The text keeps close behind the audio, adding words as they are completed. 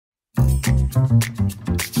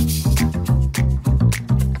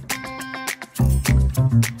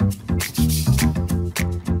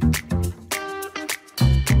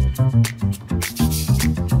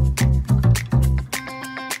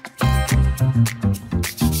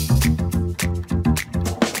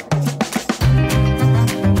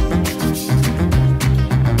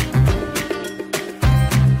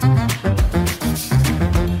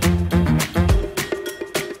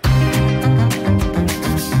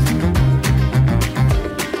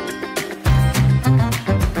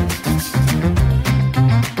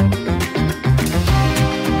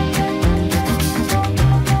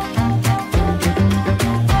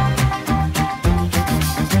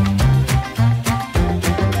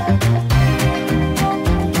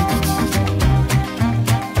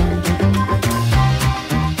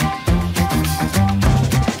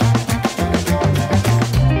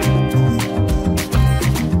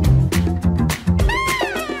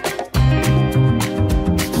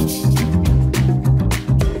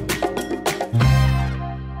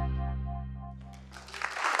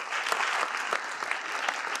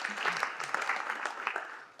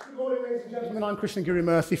I'm Christiane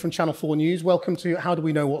Guru-Murthy from Channel 4 News. Welcome to How Do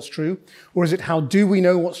We Know What's True? Or is it How Do We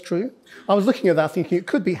Know What's True? I was looking at that thinking it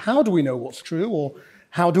could be How Do We Know What's True? Or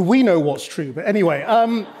How Do We Know What's True? But anyway,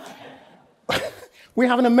 we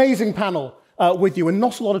have an amazing panel with you and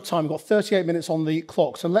not a lot of time. We've got 38 minutes on the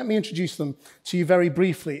clock. So let me introduce them to you very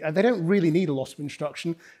briefly. They don't really need a lot of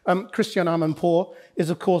introduction. Christiane Amanpour is,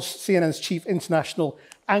 of course, CNN's chief international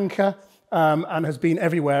anchor. And has been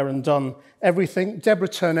everywhere and done everything. Deborah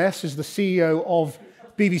Turness is the CEO of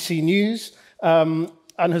BBC News and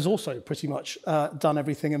has also pretty much done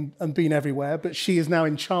everything and been everywhere, but she is now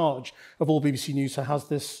in charge of all BBC News, so has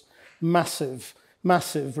this massive,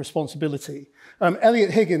 massive responsibility.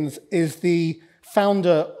 Eliot Higgins is the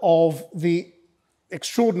founder of the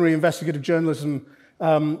extraordinary investigative journalism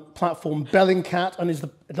platform Bellingcat and is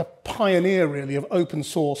the pioneer, really, of open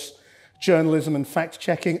source journalism and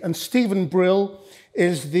fact-checking. And Stephen Brill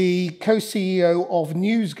is the co-CEO of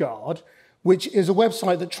NewsGuard, which is a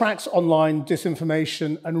website that tracks online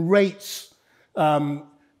disinformation and rates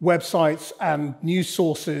websites and news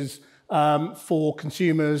sources for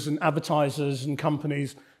consumers and advertisers and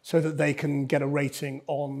companies so that they can get a rating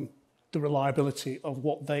on the reliability of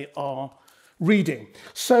what they are reading.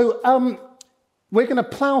 So we're going to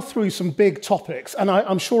plow through some big topics, and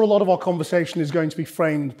I'm sure a lot of our conversation is going to be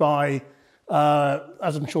framed by,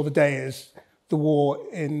 as I'm sure the day is, the war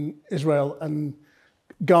in Israel and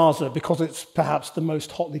Gaza, because it's perhaps the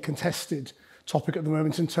most hotly contested topic at the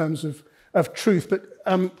moment in terms of truth. But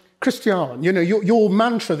Christiane, you know, your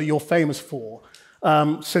mantra that you're famous for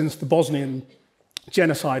since the Bosnian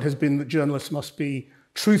genocide has been that journalists must be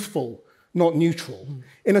truthful, not neutral.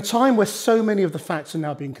 In a time where so many of the facts are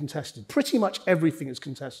now being contested, pretty much everything is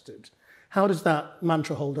contested, how does that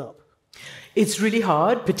mantra hold up? It's really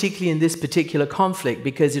hard, particularly in this particular conflict,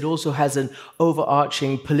 because it also has an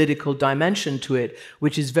overarching political dimension to it,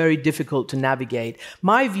 which is very difficult to navigate.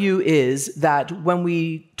 My view is that when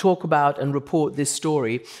we talk about and report this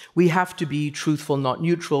story, we have to be truthful, not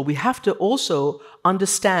neutral. We have to also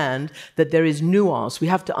understand that there is nuance. We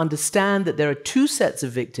have to understand that there are two sets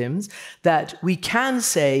of victims, that we can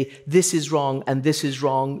say this is wrong and this is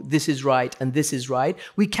wrong, this is right and this is right.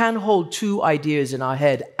 We can hold two ideas in our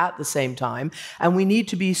head at the same time, and we need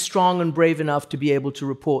to be strong and brave enough to be able to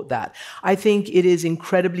report that. I think it is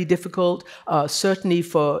incredibly difficult, certainly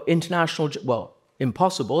for international, well,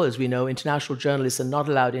 impossible. As we know, international journalists are not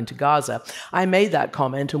allowed into Gaza. I made that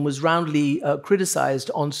comment and was roundly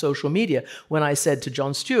criticized on social media when I said to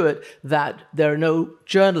Jon Stewart that there are no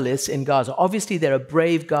journalists in Gaza. Obviously, there are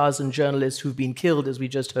brave Gazan journalists who've been killed, as we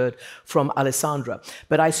just heard from Alessandra.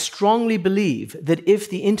 But I strongly believe that if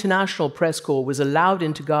the international press corps was allowed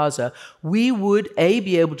into Gaza, we would, A,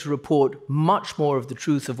 be able to report much more of the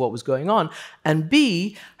truth of what was going on, and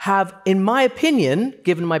B, have, in my opinion,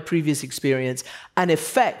 given my previous experience, an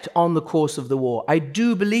effect on the course of the war. I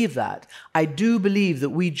do believe that. I do believe that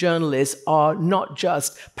we journalists are not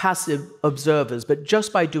just passive observers, but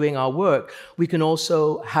just by doing our work, we can also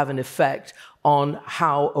have an effect on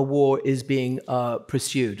how a war is being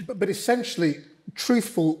pursued. But essentially,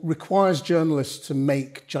 truthful requires journalists to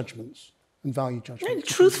make judgments and value judgments. And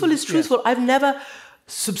truthful is truthful. Yes. I've never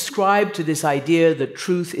subscribed to this idea that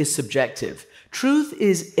truth is subjective. Truth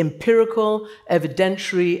is empirical,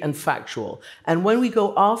 evidentiary, and factual. And when we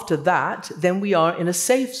go after that, then we are in a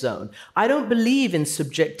safe zone. I don't believe in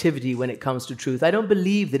subjectivity when it comes to truth. I don't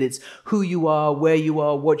believe that it's who you are, where you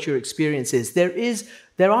are, what your experience is.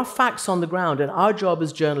 There are facts on the ground, and our job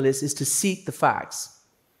as journalists is to seek the facts.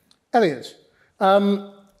 Eliot,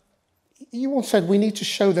 You once said we need to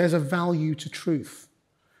show there's a value to truth.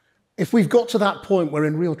 If we've got to that point, we're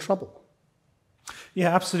in real trouble.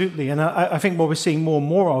 Yeah, absolutely. And I think what we're seeing more and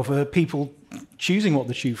more of are people choosing what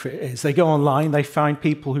the truth is. They go online, they find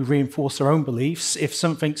people who reinforce their own beliefs. If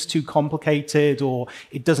something's too complicated or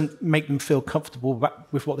it doesn't make them feel comfortable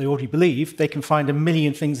with what they already believe, they can find a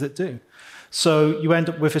million things that do. So you end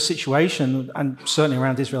up with a situation, and certainly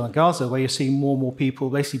around Israel and Gaza, where you're seeing more and more people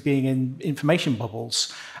basically being in information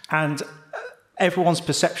bubbles. And everyone's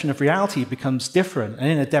perception of reality becomes different. And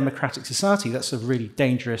in a democratic society, that's a really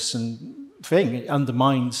dangerous thing. It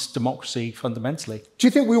undermines democracy fundamentally. Do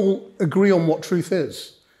you think we all agree on what truth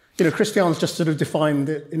is? You know, Christiane's just sort of defined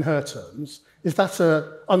it in her terms. Is that an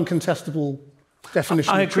uncontestable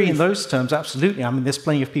definition I of agree truth? in those terms, absolutely. I mean, there's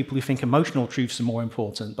plenty of people who think emotional truths are more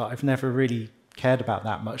important, but I've never really cared about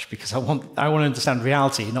that much because I want to understand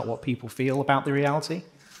reality, not what people feel about the reality.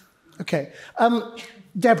 Okay.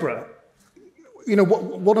 Deborah, you know,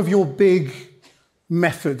 one of your big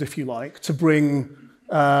methods, if you like, to bring,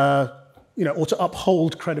 or to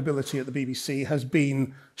uphold credibility at the BBC has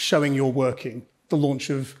been showing your working, the launch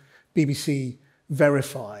of BBC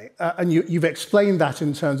Verify. And you've explained that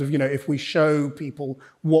in terms of, if we show people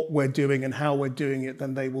what we're doing and how we're doing it,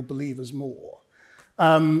 then they will believe us more.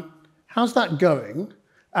 How's that going?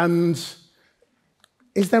 And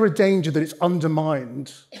is there a danger that it's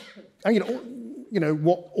undermined,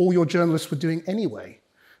 what all your journalists were doing anyway?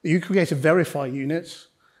 You create a Verify unit.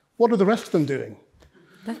 What are the rest of them doing?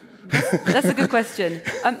 That's a good question.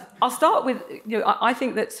 I'll start with, I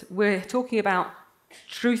think that we're talking about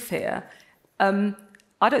truth here.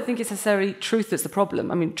 I don't think it's necessarily truth that's the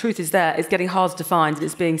problem. I mean, truth is there. It's getting hard to find and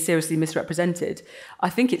it's being seriously misrepresented.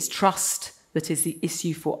 I think it's trust that is the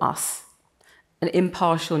issue for us. An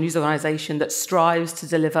impartial news organisation that strives to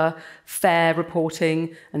deliver fair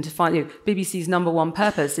reporting and to find, BBC's #1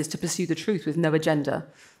 purpose is to pursue the truth with no agenda.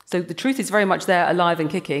 So the truth is very much there, alive and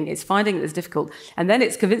kicking. It's finding it is difficult. And then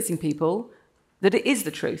it's convincing people that it is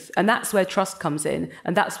the truth. And that's where trust comes in.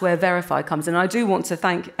 And that's where Verify comes in. And I do want to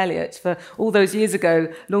thank Eliot for all those years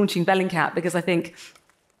ago launching Bellingcat, because I think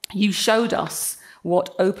you showed us what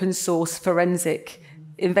open source forensic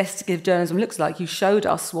investigative journalism looks like. You showed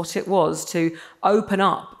us what it was to open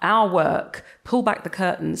up our work, pull back the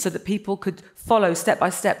curtain so that people could follow step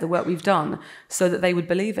by step the work we've done so that they would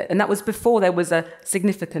believe it. And that was before there was a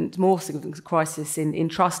more significant crisis in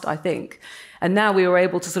trust, I think. And now we were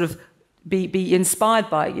able to sort of be inspired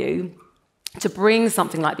by you to bring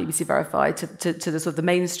something like BBC Verify to the sort of the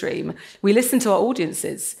mainstream. We listened to our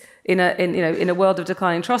audiences in a world of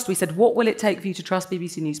declining trust. We said, what will it take for you to trust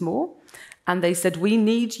BBC News more? And they said, we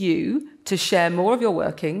need you to share more of your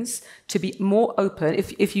workings, to be more open.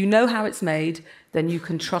 If you know how it's made, then you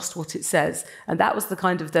can trust what it says. And that was the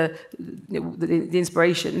kind of the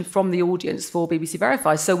inspiration from the audience for BBC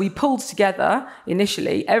Verify. So we pulled together,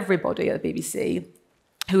 initially, everybody at the BBC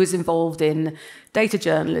who was involved in data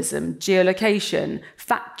journalism, geolocation,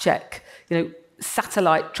 fact check,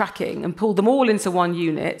 satellite tracking, and pulled them all into one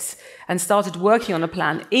unit and started working on a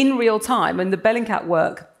plan in real time. And the Bellingcat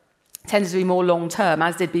work tends to be more long-term,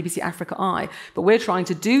 as did BBC Africa Eye. But we're trying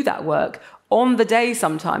to do that work on the day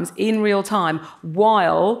sometimes, in real time,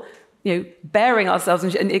 while bearing ourselves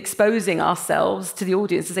and exposing ourselves to the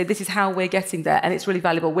audience to say, this is how we're getting there, and it's really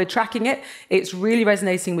valuable. We're tracking it. It's really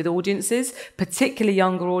resonating with audiences, particularly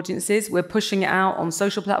younger audiences. We're pushing it out on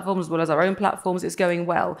social platforms as well as our own platforms. It's going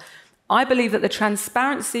well. I believe that the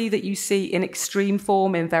transparency that you see in extreme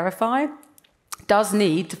form in Verify does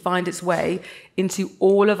need to find its way into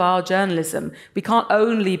all of our journalism. We can't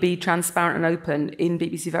only be transparent and open in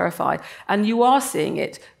BBC Verify. And you are seeing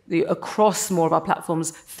it across more of our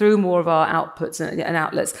platforms, through more of our outputs and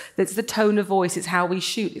outlets. It's the tone of voice, it's how we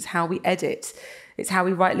shoot, it's how we edit, it's how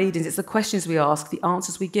we write lead-ins, it's the questions we ask, the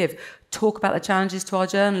answers we give. Talk about the challenges to our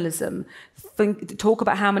journalism. Talk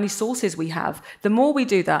about how many sources we have. The more we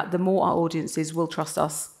do that, the more our audiences will trust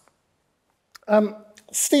us.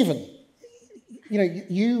 Stephen,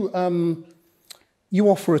 you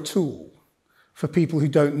offer a tool for people who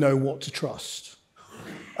don't know what to trust.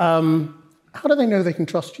 How do they know they can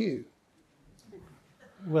trust you?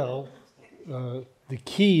 Well, the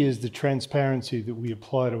key is the transparency that we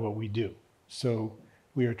apply to what we do. So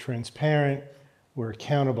we are transparent, we're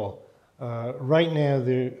accountable. Right now,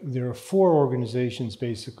 there are 4 organizations,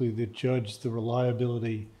 basically, that judge the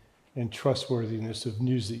reliability and trustworthiness of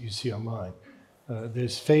news that you see online.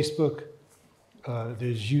 There's Facebook,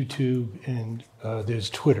 there's YouTube, and there's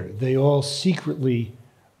Twitter. They all secretly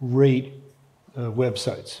rate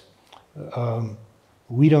websites.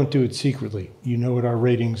 We don't do it secretly. You know what our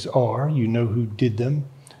ratings are. You know who did them.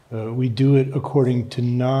 We do it according to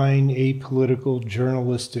 9 apolitical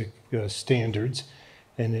journalistic standards.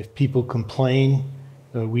 And if people complain,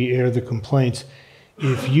 we air the complaints.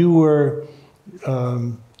 If you were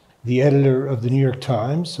the editor of the New York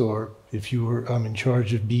Times, or if you were in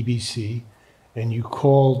charge of BBC, and you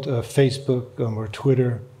called Facebook or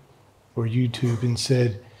Twitter or YouTube and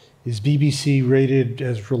said, is BBC rated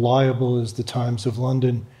as reliable as the Times of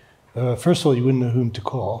London? First of all, you wouldn't know whom to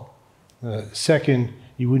call. Second,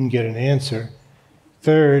 you wouldn't get an answer.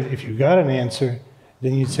 Third, if you got an answer,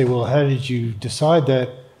 then you'd say, well, how did you decide that?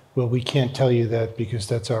 Well, we can't tell you that because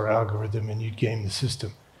that's our algorithm, and you'd game the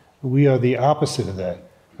system. We are the opposite of that.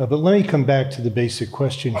 But let me come back to the basic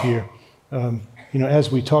question here.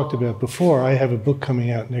 As we talked about before, I have a book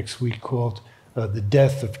coming out next week called The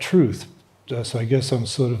Death of Truth. So I guess I'm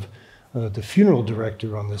sort of the funeral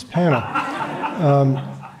director on this panel.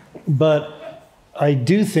 But I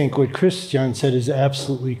do think what Christiane said is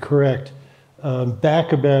absolutely correct.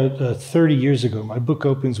 Back about 30 years ago, my book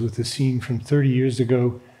opens with a scene from 30 years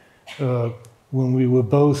ago when we were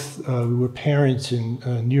both we were parents in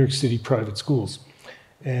New York City private schools.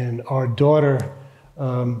 And our daughter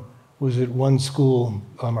was at one school,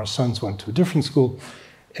 our sons went to a different school,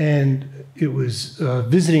 and it was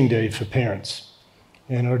visiting day for parents.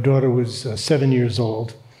 And our daughter was 7 years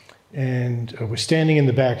old, and we're standing in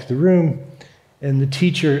the back of the room, and the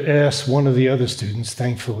teacher asked one of the other students,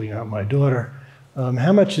 thankfully not my daughter,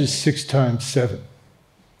 how much is 6 times 7?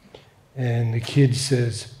 And the kid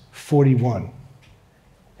says, 41.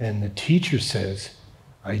 And the teacher says,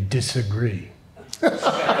 I disagree.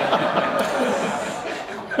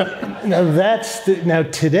 Now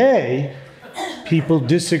today, people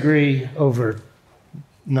disagree over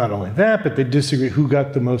not only that, but they disagree who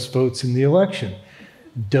got the most votes in the election.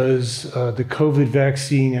 Does the COVID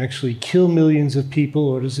vaccine actually kill millions of people,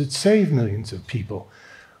 or does it save millions of people?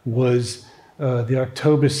 Was the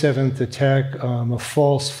October 7th attack a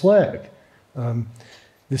false flag?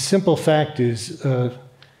 The simple fact is that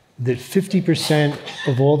 50%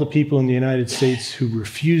 of all the people in the United States who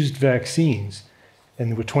refused vaccines, and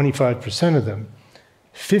there were 25% of them,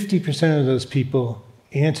 50% of those people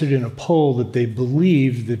answered in a poll that they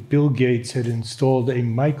believed that Bill Gates had installed a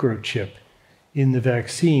microchip in the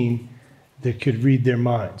vaccine that could read their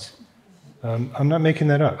minds. I'm not making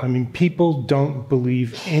that up. I mean, people don't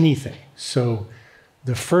believe anything. So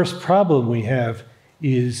the first problem we have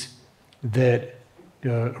is that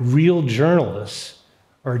real journalists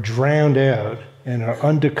are drowned out and are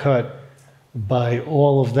undercut by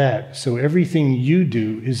all of that. So everything you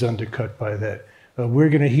do is undercut by that. We're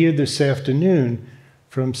going to hear this afternoon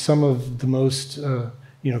from some of the most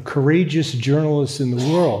courageous journalists in the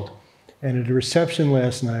world. And at a reception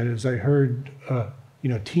last night, as I heard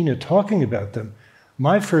Tina talking about them,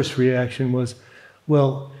 my first reaction was,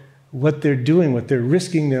 well, what they're doing, what they're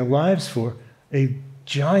risking their lives for, a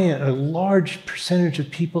large percentage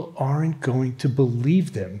of people aren't going to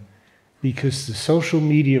believe them because the social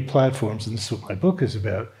media platforms, and this is what my book is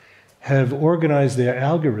about, have organized their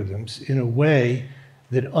algorithms in a way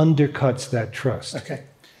that undercuts that trust. Okay.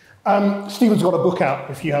 Stephen's got a book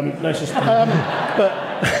out, if you haven't noticed.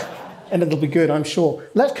 And it'll be good, I'm sure.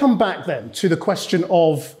 Let's come back then to the question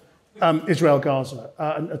of Israel-Gaza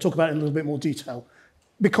and talk about it in a little bit more detail.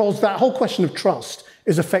 Because that whole question of trust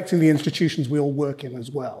is affecting the institutions we all work in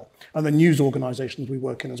as well, and the news organizations we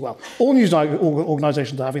work in as well. All news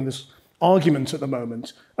organizations are having this argument at the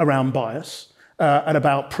moment around bias and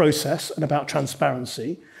about process and about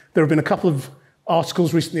transparency. There have been a couple of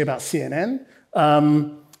articles recently about CNN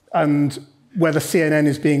and whether CNN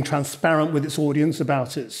is being transparent with its audience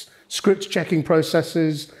about its script checking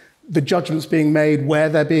processes, the judgments being made, where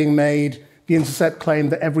they're being made. The Intercept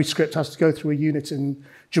claimed that every script has to go through a unit in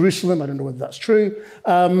Jerusalem. I don't know whether that's true.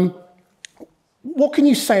 What can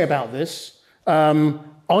you say about this?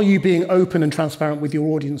 Are you being open and transparent with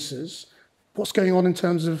your audiences? What's going on in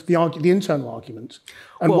terms of the internal argument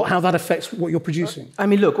and how that affects what you're producing? I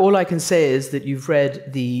mean, look, all I can say is that you've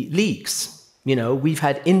read the leaks. You know, we've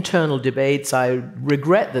had internal debates. I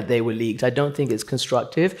regret that they were leaked. I don't think it's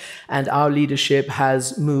constructive. And our leadership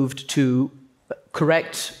has moved to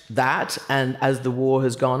correct that. And as the war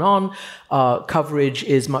has gone on, coverage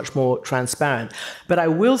is much more transparent. But I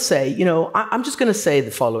will say, I'm just going to say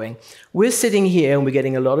the following. We're sitting here and we're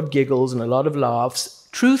getting a lot of giggles and a lot of laughs.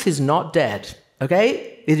 Truth is not dead,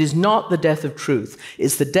 okay? It is not the death of truth.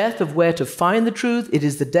 It's the death of where to find the truth. It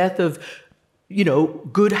is the death of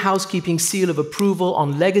good housekeeping seal of approval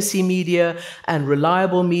on legacy media and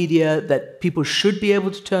reliable media that people should be able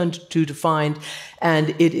to turn to find. And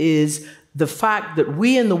it is the fact that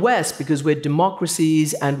we in the West, because we're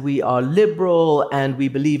democracies and we are liberal and we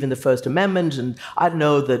believe in the First Amendment, and I don't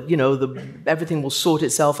know that, everything will sort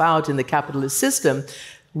itself out in the capitalist system,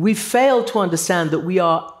 we fail to understand that we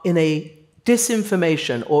are in a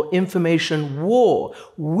disinformation or information war.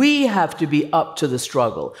 We have to be up to the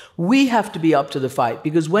struggle. We have to be up to the fight,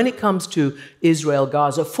 because when it comes to Israel,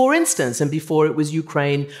 Gaza, for instance, and before it was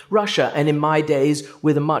Ukraine, Russia, and in my days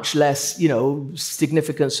with a much less,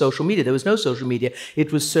 significant social media. There was no social media.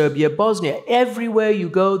 It was Serbia, Bosnia. Everywhere you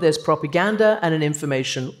go, there's propaganda and an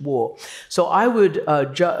information war. So I would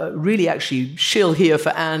really actually shill here for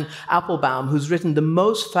Anne Applebaum, who's written the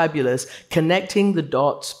most fabulous Connecting the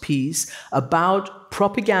Dots piece about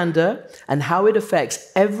propaganda and how it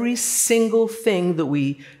affects every single thing that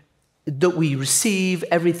we receive,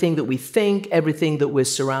 everything that we think, everything that we're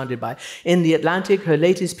surrounded by. In The Atlantic, her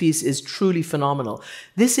latest piece is truly phenomenal.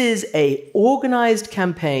 This is an organized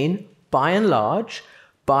campaign, by and large,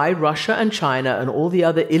 by Russia and China and all the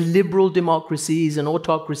other illiberal democracies and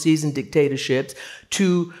autocracies and dictatorships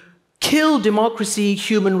to kill democracy,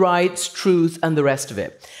 human rights, truth, and the rest of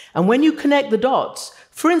it. And when you connect the dots,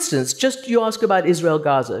 for instance, just you ask about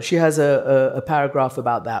Israel-Gaza. She has a paragraph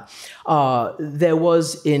about that. There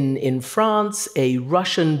was in France a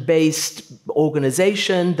Russian-based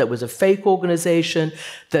organization that was a fake organization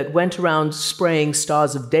that went around spraying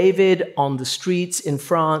Stars of David on the streets in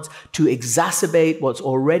France to exacerbate what's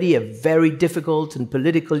already a very difficult and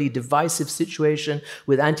politically divisive situation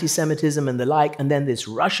with anti-Semitism and the like. And then this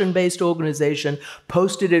Russian-based organization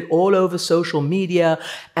posted it all over social media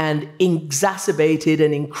and exacerbated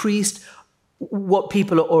and increased what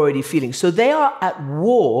people are already feeling. So they are at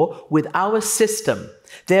war with our system.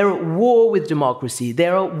 They're at war with democracy.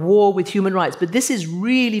 They're at war with human rights. But this is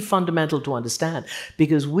really fundamental to understand,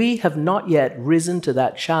 because we have not yet risen to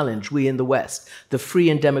that challenge, we in the West, the free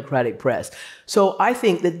and democratic press. So I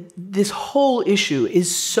think that this whole issue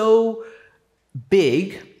is so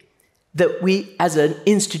big that we, as an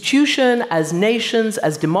institution, as nations,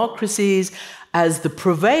 as democracies, as the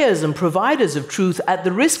purveyors and providers of truth, at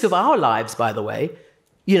the risk of our lives, by the way,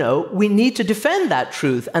 we need to defend that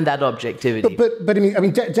truth and that objectivity. But I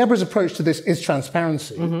mean, Deborah's approach to this is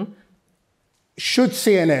transparency. Mm-hmm. Should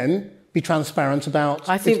CNN be transparent about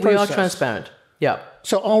I think its we process? are transparent, yeah.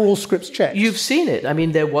 So are all scripts checked? You've seen it. I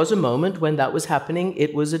mean, there was a moment when that was happening.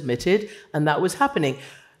 It was admitted, and that was happening.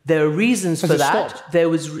 There are reasons for that. Stopped?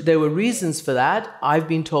 There were reasons for that. I've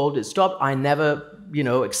been told it stopped. I never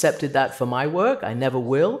accepted that for my work. I never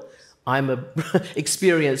will. I'm an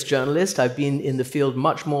experienced journalist. I've been in the field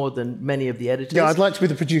much more than many of the editors. Yeah, I'd like to be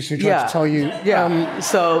the producer who tries to tell you. Yeah,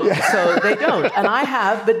 so they don't. And I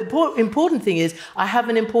have, but the important thing is I have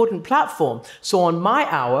an important platform. So on my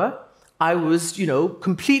hour, I was,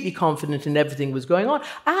 completely confident in everything was going on.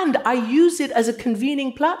 And I use it as a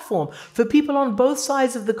convening platform for people on both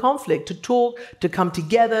sides of the conflict to talk, to come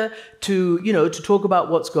together, to talk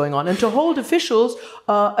about what's going on and to hold officials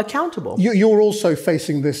accountable. You're also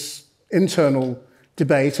facing this internal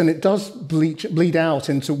debate, and it does bleed out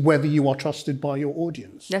into whether you are trusted by your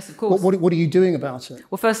audience. Yes, of course. What are you doing about it?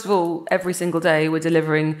 Well, first of all, every single day we're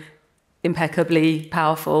delivering impeccably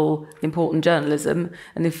powerful, important journalism.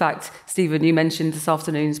 And in fact, Stephen, you mentioned this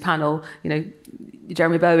afternoon's panel,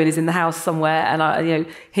 Jeremy Bowen is in the house somewhere, and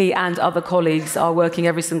he and other colleagues are working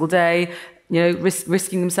every single day,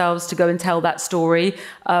 risking themselves to go and tell that story.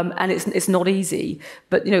 And it's not easy.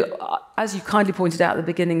 But, as you kindly pointed out at the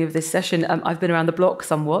beginning of this session, I've been around the block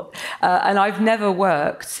somewhat, and I've never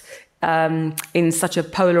worked in such a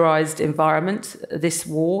polarized environment. This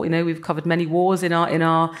war, we've covered many wars in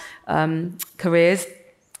our careers.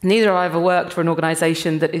 Neither have I ever worked for an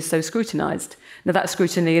organisation that is so scrutinised. Now, that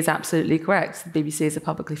scrutiny is absolutely correct. The BBC is a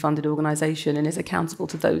publicly funded organisation and is accountable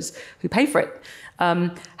to those who pay for it.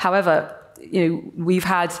 However, we've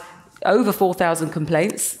had over 4,000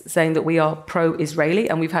 complaints saying that we are pro-Israeli,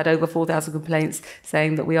 and we've had over 4,000 complaints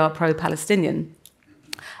saying that we are pro-Palestinian.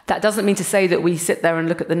 That doesn't mean to say that we sit there and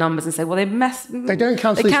look at the numbers and say, well, they don't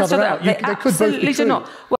cancel each other out. They could both be true. Not.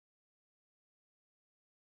 Well,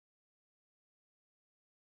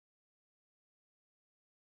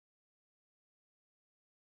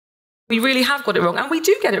 we really have got it wrong, and we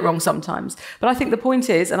do get it wrong sometimes. But I think the point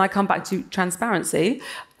is, and I come back to transparency,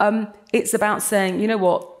 it's about saying, you know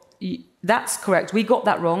what, that's correct. We got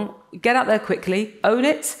that wrong. Get out there quickly, own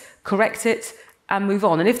it, correct it, and move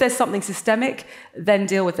on. And if there's something systemic, then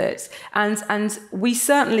deal with it. And we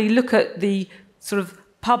certainly look at the sort of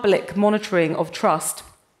public monitoring of trust.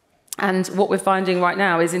 And what we're finding right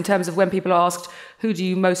now is, in terms of when people are asked, who do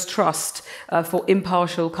you most trust for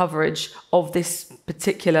impartial coverage of this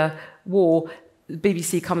particular war,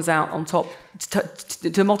 BBC comes out on top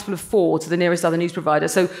to a multiple of 4 to the nearest other news provider.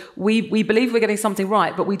 So we believe we're getting something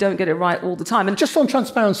right, but we don't get it right all the time. And just on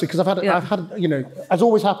transparency, because I've had, you know, as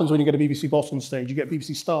always happens when you get a BBC boss on stage, you get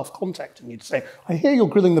BBC staff contacting you to say, I hear you're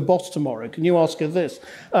grilling the boss tomorrow. Can you ask her this?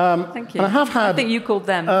 Thank you. And I think you called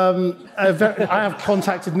them. I have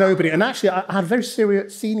contacted nobody. And actually, I had a very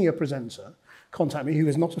senior presenter contact me, who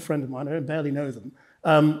is not a friend of mine, I barely know them,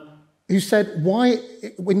 who said, why,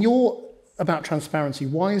 when you're about transparency,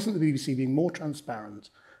 why isn't the BBC being more transparent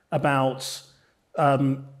about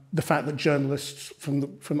the fact that journalists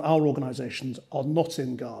from our organisations are not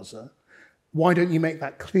in Gaza? Why don't you make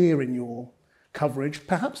that clear in your coverage,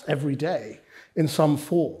 perhaps every day, in some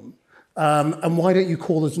form? And why don't you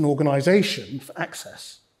call as an organisation for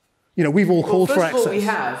access? You know, we've all called for access. First of all, we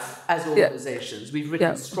have, as organisations, we've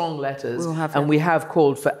written strong letters, and we have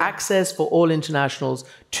called for access for all internationals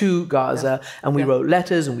to Gaza, and we wrote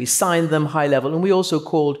letters and we signed them high level, and we also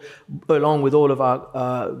called, along with all of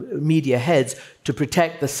our media heads, to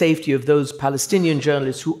protect the safety of those Palestinian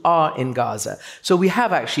journalists who are in Gaza. So we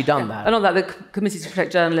have actually done that. And on that, the Committee to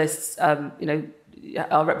Protect Journalists, you know,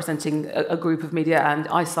 are representing a group of media, and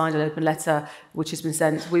I signed an open letter which has been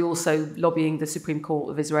sent. We're also lobbying the Supreme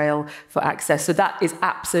Court of Israel for access. So that is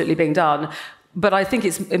absolutely being done. But I think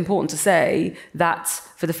it's important to say that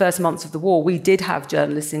for the first months of the war, we did have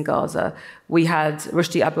journalists in Gaza. We had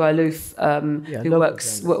Rushdie Abu Alouf,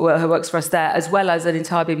 who works for us there, as well as an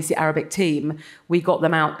entire BBC Arabic team. We got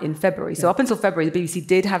them out in February. So up until February, the BBC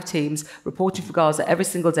did have teams reporting for Gaza every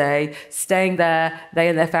single day, staying there, they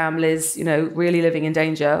and their families, you know, really living in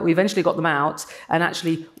danger. We eventually got them out, and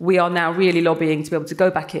actually we are now really lobbying to be able to go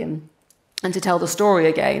back in and to tell the story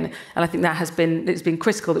again. And I think that it's been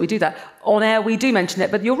critical that we do that. On air, we do mention it,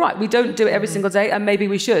 but you're right, we don't do it every single day, and maybe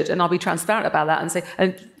we should, and I'll be transparent about that and say,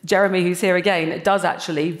 and Jeremy, who's here again, does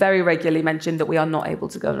actually very regularly mention that we are not able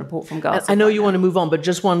to go and report from Gaza. I know you want to move on, but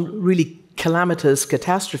just one really calamitous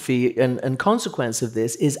catastrophe and consequence of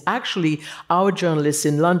this is actually our journalists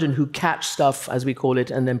in London who catch stuff, as we call it,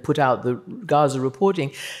 and then put out the Gaza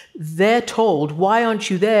reporting. They're told, why aren't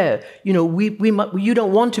you there? You know, you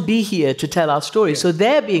don't want to be here to tell our story. So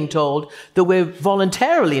they're being told that we're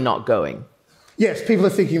voluntarily not going. Yes, people are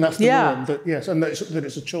thinking that's the norm, and that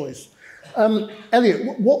it's a choice.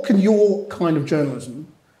 Eliot, what can your kind of journalism,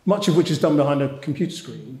 much of which is done behind a computer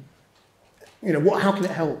screen, you know, how can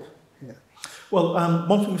it help? Well,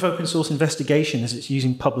 one thing with open source investigation is it's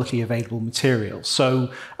using publicly available material. So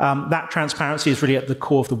that transparency is really at the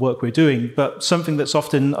core of the work we're doing. But something that's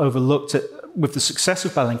often overlooked with the success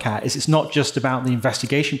of Bellingcat is it's not just about the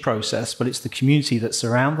investigation process, but it's the community that's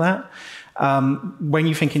around that. When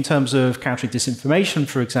you think in terms of countering disinformation,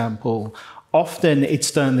 for example, often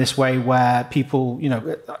it's done this way where people, you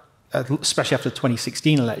know, especially after the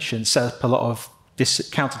 2016 election, set up a lot of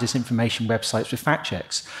counter-disinformation websites with fact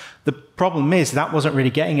checks. The problem is that wasn't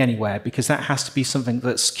really getting anywhere because that has to be something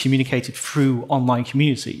that's communicated through online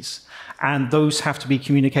communities. And those have to be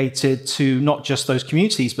communicated to not just those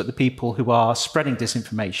communities, but the people who are spreading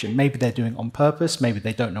disinformation. Maybe they're doing it on purpose, maybe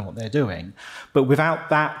they don't know what they're doing. But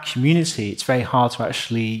without that community, it's very hard to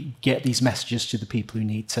actually get these messages to the people who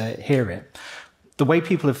need to hear it. The way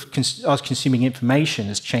people are consuming information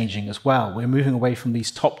is changing as well. We're moving away from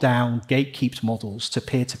these top-down, gatekept models to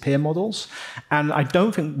peer-to-peer models. And I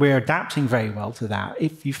don't think we're adapting very well to that.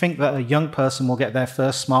 If you think that a young person will get their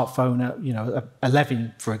first smartphone at, you know,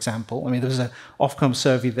 11, for example, I mean, there was an Ofcom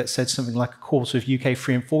survey that said something like a quarter of UK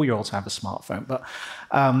 3- and 4-year-olds have a smartphone. But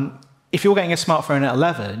if you're getting a smartphone at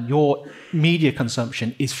 11, your media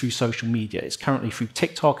consumption is through social media. It's currently through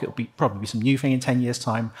TikTok. It'll be probably some new thing in 10 years'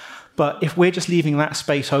 time. But if we're just leaving that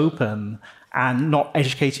space open and not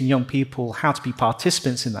educating young people how to be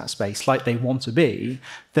participants in that space like they want to be,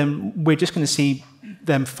 then we're just going to see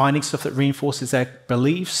them finding stuff that reinforces their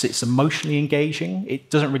beliefs. It's emotionally engaging. It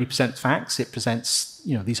doesn't really present facts. It presents,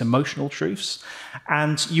 you know, these emotional truths.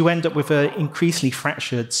 And you end up with an increasingly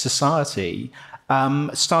fractured society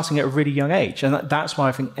starting at a really young age. And that's why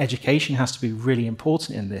I think education has to be really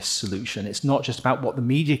important in this solution. It's not just about what the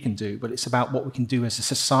media can do, but it's about what we can do as a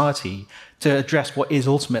society to address what is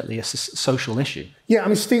ultimately a social issue. Yeah, I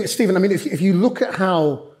mean, Stephen, I mean, if you look at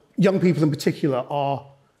how young people in particular are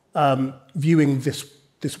viewing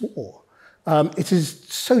this war, it is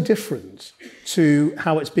so different to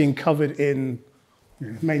how it's being covered in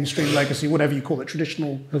mainstream legacy, whatever you call it,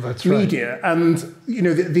 traditional media. Right. And, you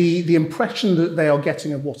know, the impression that they are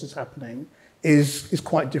getting of what is happening is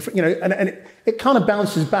quite different. You know, and it kind of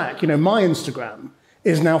bounces back. You know, my Instagram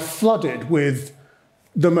is now flooded with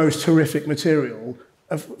the most horrific material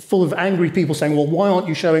full of angry people saying, well, why aren't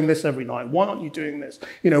you showing this every night? Why aren't you doing this?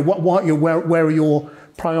 Where are your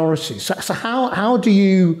priorities? So how do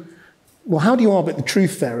you arbit the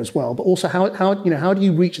truth there as well? But also, how do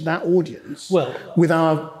you reach that audience with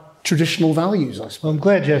our traditional values, I suppose? Well, I'm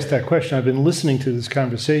glad you asked that question. I've been listening to this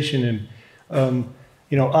conversation, and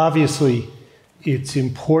obviously, it's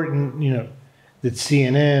important, that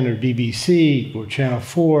CNN or BBC or Channel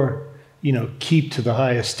 4, keep to the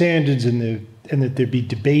highest standards, and that there be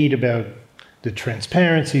debate about the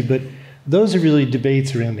transparency. But those are really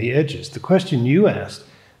debates around the edges. The question you asked,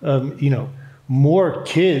 more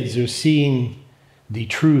kids are seeing the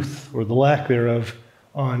truth or the lack thereof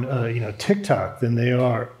on TikTok than they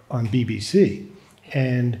are on BBC,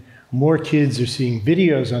 and more kids are seeing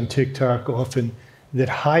videos on TikTok often that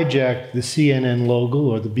hijack the CNN logo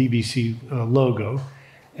or the BBC logo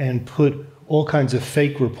and put all kinds of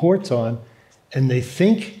fake reports on, and they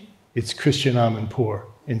think it's Christiane Amanpour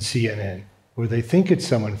in CNN, or they think it's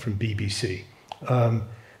someone from BBC.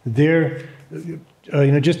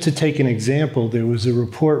 Just to take an example, there was a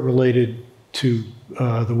report related to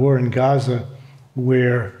the war in Gaza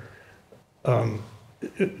where a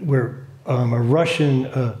Russian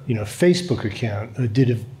Facebook account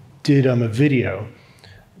did a video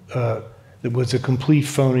that was a complete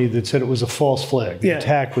phony that said it was a false flag. The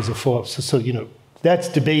attack was a false. So that's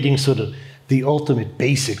debating sort of the ultimate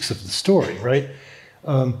basics of the story, right?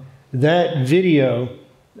 That video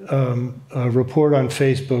report on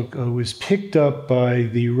Facebook was picked up by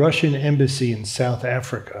the Russian embassy in South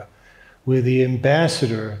Africa, where the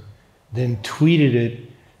ambassador then tweeted it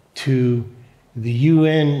to the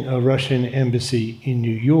UN Russian embassy in New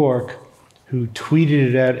York, who tweeted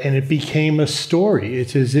it out, and it became a story.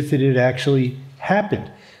 It's as if it had actually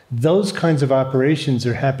happened. Those kinds of operations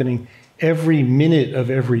are happening every minute of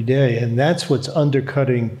every day, and that's what's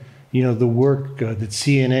undercutting, the work that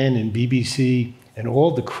CNN and BBC and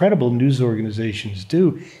all the credible news organizations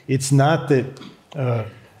do. It's not that, the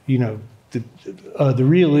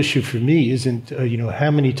real issue for me isn't,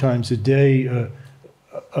 how many times a day,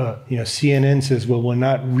 CNN says, well, we're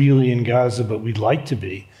not really in Gaza, but we'd like to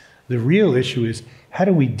be. The real issue is, how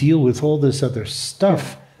do we deal with all this other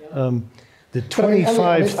stuff? The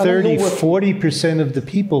 25, 30, 40% of the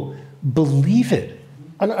people believe it.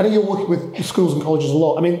 I know you're working with schools and colleges a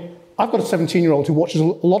lot. I mean, I've got a 17-year-old who watches a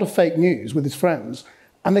lot of fake news with his friends,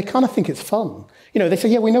 and they kind of think it's fun. They say,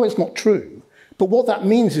 yeah, we know it's not true. But what that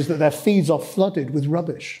means is that their feeds are flooded with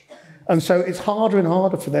rubbish. And so it's harder and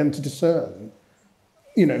harder for them to discern,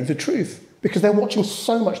 the truth, because they're watching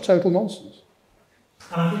so much total nonsense.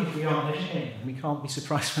 And I think if we aren't educated, we can't be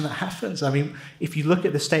surprised when that happens. I mean, if you look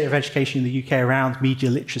at the state of education in the UK around media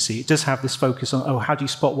literacy, it does have this focus on, how do you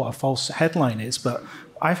spot what a false headline is? But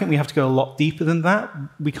I think we have to go a lot deeper than that.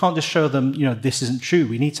 We can't just show them, this isn't true.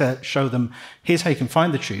 We need to show them, here's how you can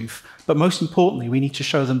find the truth. But most importantly, we need to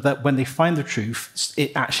show them that when they find the truth,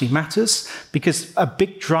 it actually matters. Because a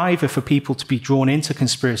big driver for people to be drawn into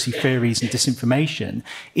conspiracy theories and disinformation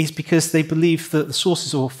is because they believe that the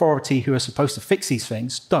sources of authority who are supposed to fix these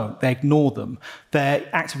things don't. They ignore them. They're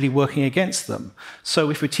actively working against them. So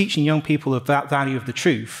if we're teaching young people of that value of the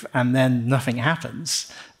truth and then nothing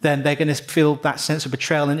happens, then they're going to feel that sense of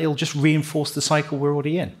betrayal, and it'll just reinforce the cycle we're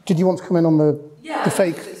already in. Did you want to come in on the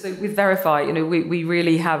fake? So with Verify, we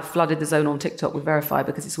really have flooded the zone on TikTok with Verify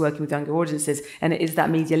because it's working with younger audiences, and it is that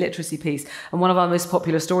media literacy piece. And one of our most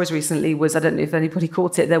popular stories recently was, I don't know if anybody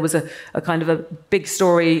caught it, there was a kind of a big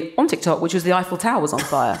story on TikTok, which was the Eiffel Tower was on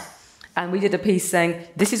fire. And we did a piece saying,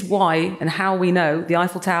 this is why and how we know the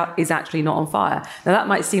Eiffel Tower is actually not on fire. Now, that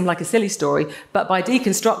might seem like a silly story, but by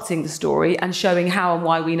deconstructing the story and showing how and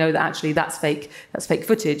why we know that actually that's fake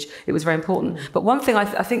footage, it was very important. But one thing I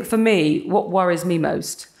think for me, what worries me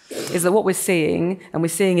most is that what we're seeing, and we're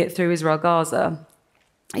seeing it through Israel-Gaza,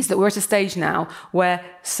 is that we're at a stage now where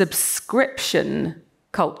subscription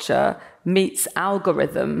culture meets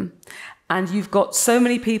algorithm. And you've got so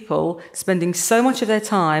many people spending so much of their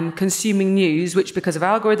time consuming news, which because of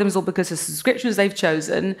algorithms or because of subscriptions they've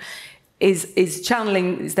chosen, is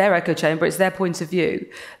channeling, is their echo chamber, it's their point of view,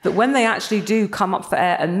 that when they actually do come up for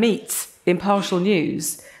air and meet impartial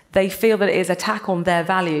news, they feel that it is attack on their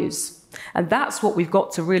values. And that's what we've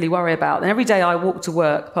got to really worry about. And every day I walk to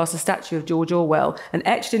work past a statue of George Orwell, and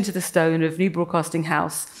etched into the stone of New Broadcasting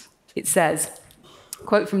House, it says,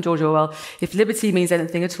 quote from George Orwell, "If liberty means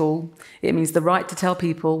anything at all, it means the right to tell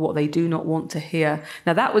people what they do not want to hear."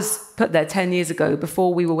 Now, that was put there 10 years ago,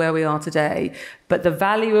 before we were where we are today. But the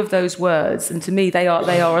value of those words, and to me they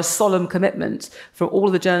are a solemn commitment from all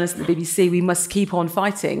of the journalists at the BBC. We must keep on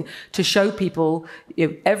fighting to show people,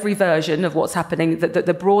 every version of what's happening,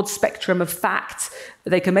 the broad spectrum of fact.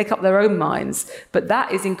 They can make up their own minds, but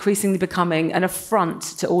that is increasingly becoming an affront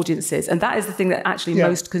to audiences, and that is the thing that actually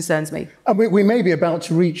most concerns me. And we may be about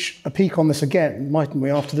to reach a peak on this again, mightn't we,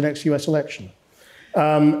 after the next US election?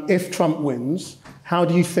 If Trump wins, how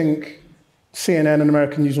do you think CNN and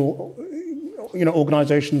American news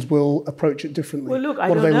organizations will approach it differently? Well, look,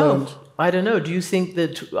 what have they learned? I don't know. Do you think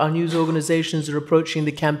that our news organizations are approaching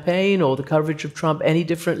the campaign or the coverage of Trump any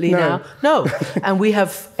differently now? No. And we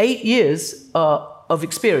have 8 years of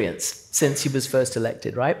experience since he was first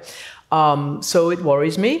elected, right? So it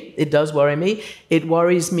worries me. It does worry me. It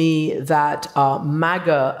worries me that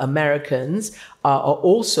MAGA Americans are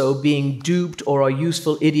also being duped or are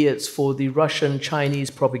useful idiots for the Russian-Chinese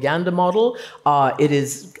propaganda model. It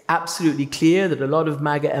is absolutely clear that a lot of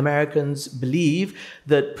MAGA Americans believe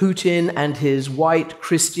that Putin and his white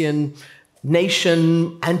Christian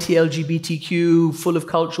nation, anti-LGBTQ, full of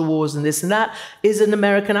culture wars and this and that, is an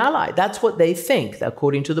American ally. That's what they think,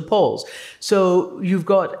 according to the polls. So you've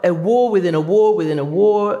got a war within a war within a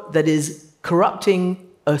war that is corrupting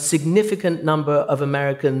a significant number of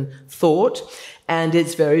American thought, and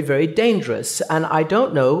it's very, very dangerous. And I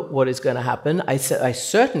don't know what is going to happen. I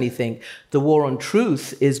certainly think the war on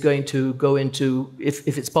truth is going to go into,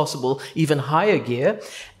 if it's possible, even higher gear.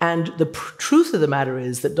 And the truth of the matter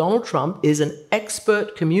is that Donald Trump is an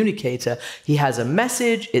expert communicator. He has a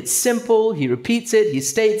message, it's simple, he repeats it, he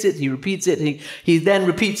states it, he repeats it, he then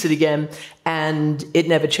repeats it again, and it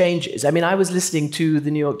never changes. I mean, I was listening to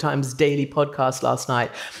the New York Times daily podcast last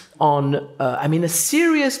night on, a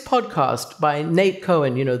serious podcast by Nate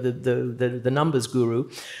Cohen, the numbers guru,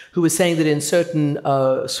 who was saying that in certain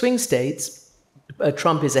swing states,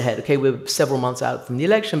 Trump is ahead. Okay, we're several months out from the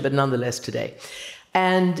election, but nonetheless today.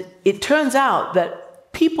 And it turns out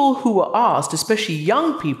that people who were asked, especially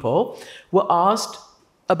young people, were asked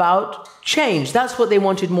about change. That's what they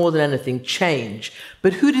wanted more than anything, change.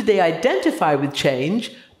 But who did they identify with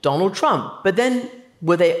change? Donald Trump. But then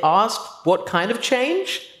were they asked what kind of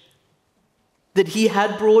change that he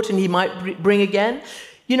had brought and he might bring again?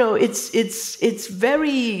 It's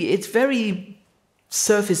very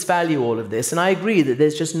surface value, all of this. And I agree that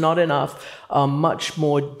there's just not enough much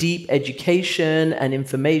more deep education and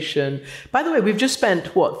information. By the way, we've just spent,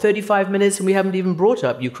 35 minutes and we haven't even brought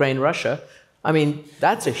up Ukraine-Russia. I mean,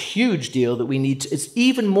 that's a huge deal that we need to, it's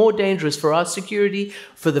even more dangerous for our security,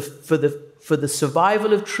 for the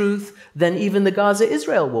survival of truth than even the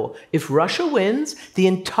Gaza-Israel war. If Russia wins, the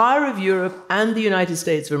entire of Europe and the United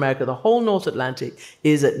States of America, the whole North Atlantic,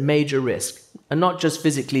 is at major risk. And not just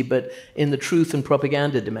physically, but in the truth and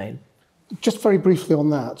propaganda domain. Just very briefly on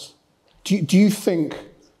that, do you think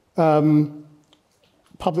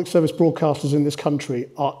public service broadcasters in this country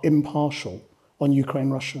are impartial on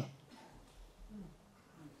Ukraine-Russia?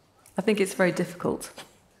 I think it's very difficult,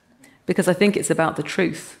 because I think it's about the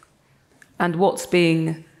truth. And what's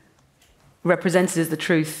being represented as the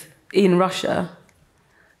truth in Russia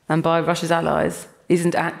and by Russia's allies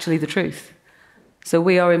isn't actually the truth. So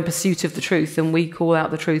we are in pursuit of the truth, and we call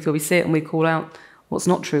out the truth where we see it, and we call out what's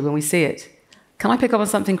not true when we see it. Can I pick up on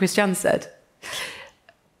something Christiane said?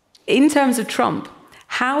 In terms of Trump,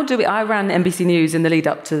 I ran NBC News in the lead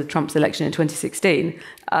up to Trump's election in 2016.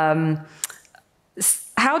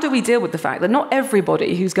 How do we deal with the fact that not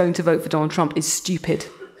everybody who's going to vote for Donald Trump is stupid?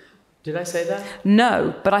 Did I say that?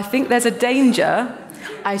 No, but I think there's a danger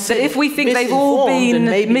that if we think they've all been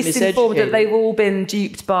misinformed, that they've all been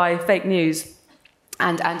duped by fake news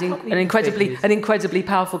and an incredibly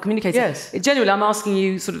powerful communicator. Yes. Genuinely, I'm asking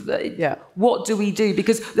you what do we do?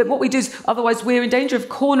 Because what we do is, otherwise we're in danger of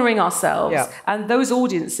cornering ourselves, and those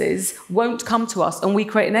audiences won't come to us, and we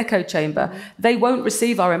create an echo chamber. They won't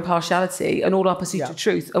receive our impartiality and all our pursuit of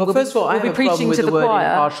truth. And well, first of all, I have a problem with the word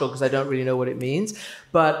impartial, because I don't really know what it means.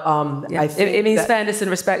 But I think it means fairness and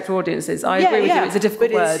respect for audiences. I agree with you. It's a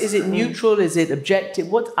difficult word. Is it neutral? Is it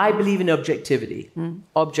objective? I believe in objectivity.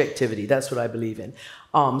 Objectivity. That's what I believe in.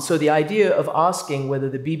 So the idea of asking whether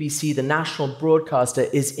the BBC, the national broadcaster,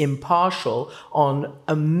 is impartial on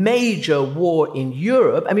a major war in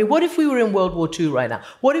Europe. I mean, what if we were in World War II right now?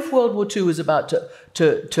 What if World War II was about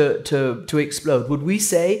to explode? Would we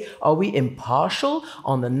say, are we impartial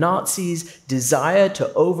on the Nazis' desire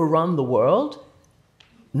to overrun the world?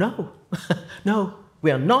 No, no, we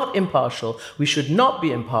are not impartial. We should not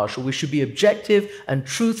be impartial. We should be objective and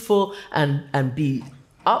truthful and be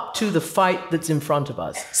up to the fight that's in front of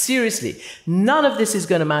us. Seriously, none of this is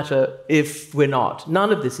going to matter if we're not.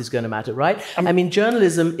 None of this is going to matter, right? I mean,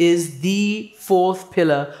 journalism is the fourth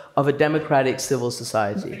pillar of a democratic civil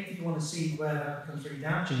society. If you want to see where that comes really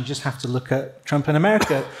down to, you just have to look at Trump in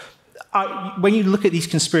America. When you look at these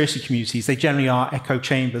conspiracy communities, they generally are echo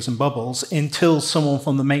chambers and bubbles until someone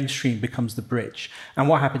from the mainstream becomes the bridge. And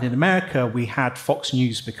what happened in America, we had Fox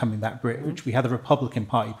News becoming that bridge. We had the Republican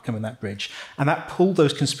Party becoming that bridge. And that pulled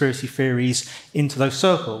those conspiracy theories into those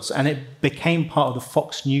circles. And it became part of the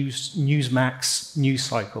Fox News, Newsmax news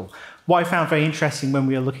cycle. What I found very interesting when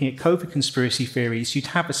we were looking at COVID conspiracy theories, you'd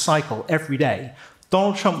have a cycle every day.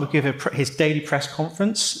 Donald Trump would give his daily press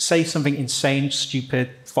conference, say something insane, stupid,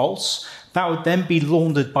 false. That would then be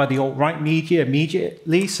laundered by the alt-right media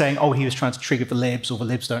immediately, saying, oh, he was trying to trigger the libs, or the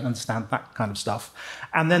libs don't understand, that kind of stuff.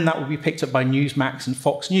 And then that would be picked up by Newsmax and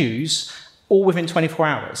Fox News, all within 24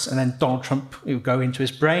 hours. And then Donald Trump would go into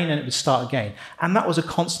his brain and it would start again. And that was a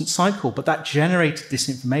constant cycle, but that generated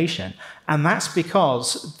disinformation. And that's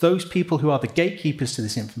because those people who are the gatekeepers to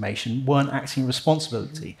this information weren't acting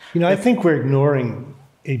responsibility. You know, I think we're ignoring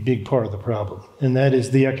a big part of the problem, and that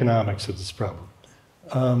is the economics of this problem.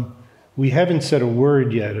 We haven't said a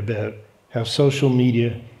word yet about how social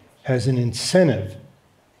media has an incentive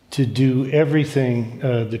to do everything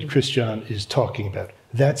that Christiane is talking about.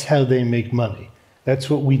 That's how they make money. That's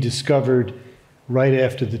what we discovered right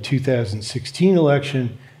after the 2016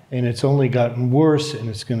 election, and it's only gotten worse, and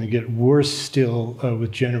it's going to get worse still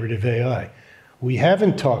with generative AI. We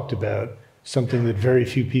haven't talked about something that very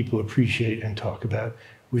few people appreciate and talk about,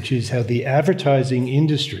 which is how the advertising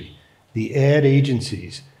industry, the ad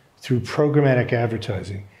agencies, through programmatic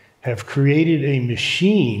advertising, have created a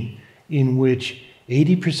machine in which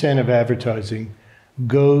 80% of advertising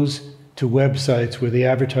goes to websites where the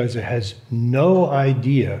advertiser has no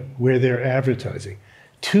idea where they're advertising.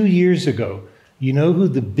 2 years ago, you know who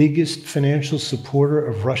the biggest financial supporter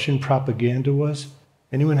of Russian propaganda was?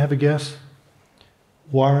 Anyone have a guess?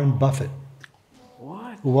 Warren Buffett.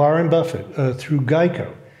 What? Warren Buffett, through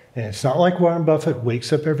Geico. And it's not like Warren Buffett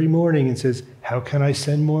wakes up every morning and says, how can I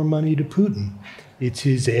send more money to Putin? It's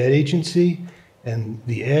his ad agency and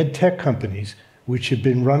the ad tech companies, which have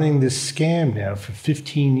been running this scam now for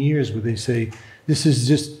 15 years, where they say, this is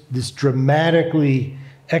just this dramatically,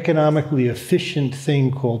 economically efficient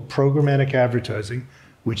thing called programmatic advertising,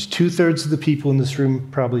 which 2/3 of the people in this room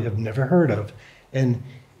probably have never heard of. And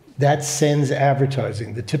that sends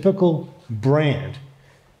advertising. The typical brand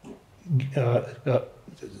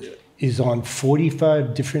is on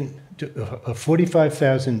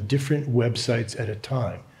 45,000 different websites at a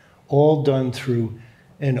time, all done through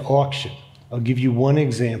an auction. I'll give you one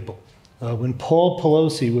example. When Paul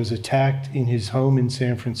Pelosi was attacked in his home in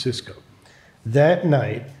San Francisco, that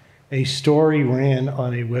night, a story ran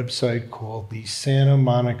on a website called the Santa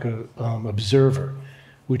Monica Observer,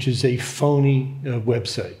 which is a phony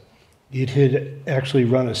website. It had actually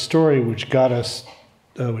run a story which got us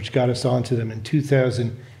onto them in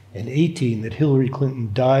 2018, that Hillary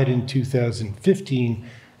Clinton died in 2015,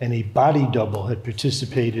 and a body double had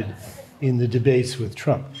participated in the debates with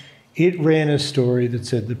Trump. It ran a story that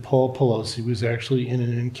said that Paul Pelosi was actually in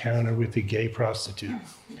an encounter with a gay prostitute.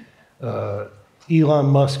 Elon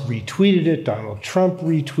Musk retweeted it, Donald Trump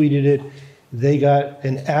retweeted it. They got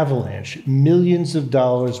an avalanche, millions of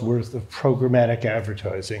dollars worth of programmatic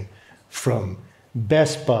advertising from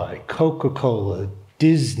Best Buy, Coca-Cola,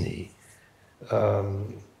 Disney,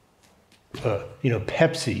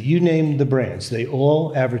 Pepsi, you name the brands. They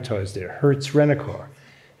all advertised there. Hertz Rent-A-Car.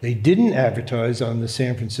 They didn't advertise on the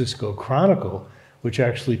San Francisco Chronicle, which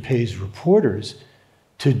actually pays reporters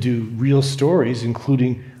to do real stories,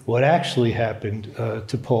 including what actually happened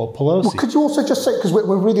to Paul Pelosi. Well, could you also just say, because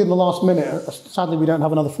we're really in the last minute, sadly we don't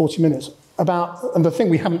have another 40 minutes, and the thing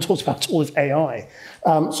we haven't talked about at all is AI.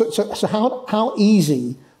 So how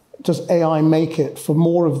easy does AI make it for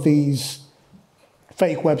more of these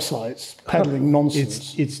fake websites peddling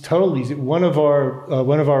nonsense? It's totally easy. One of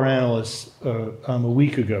our analysts a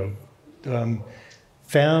week ago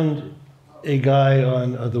found a guy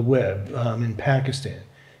on the web in Pakistan,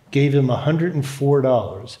 gave him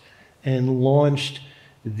 $104, and launched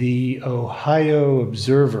the Ohio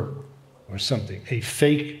Observer or something, a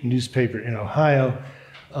fake newspaper in Ohio.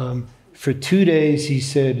 For 2 days, he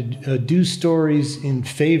said, do stories in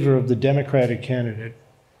favor of the Democratic candidate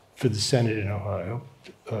for the Senate in Ohio,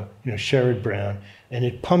 Sherrod Brown, and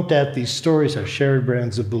it pumped out these stories how Sherrod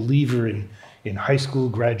Brown's a believer in high school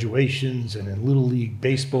graduations and in Little League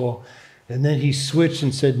baseball. And then he switched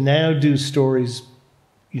and said, now do stories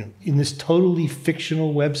in this totally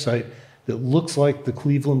fictional website that looks like the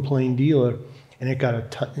Cleveland Plain Dealer. and it got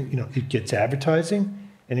it gets advertising,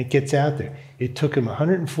 and it gets out there. It took him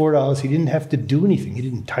 $104. He didn't have to do anything. He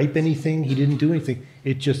didn't type anything. He didn't do anything.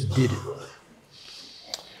 It just did it.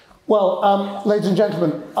 Well, ladies and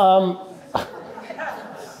gentlemen, on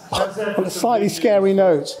a slightly scary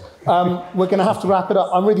note, we're going to have to wrap it up.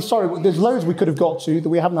 I'm really sorry. There's loads we could have got to that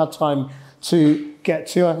we haven't had time to get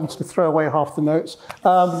to. I'm just going to throw away half the notes.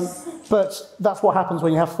 But that's what happens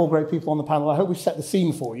when you have 4 great people on the panel. I hope we've set the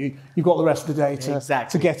scene for you. You've got the rest of the day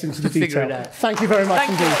to get into the detail. Figure it out. Thank you very much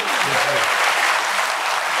indeed. You.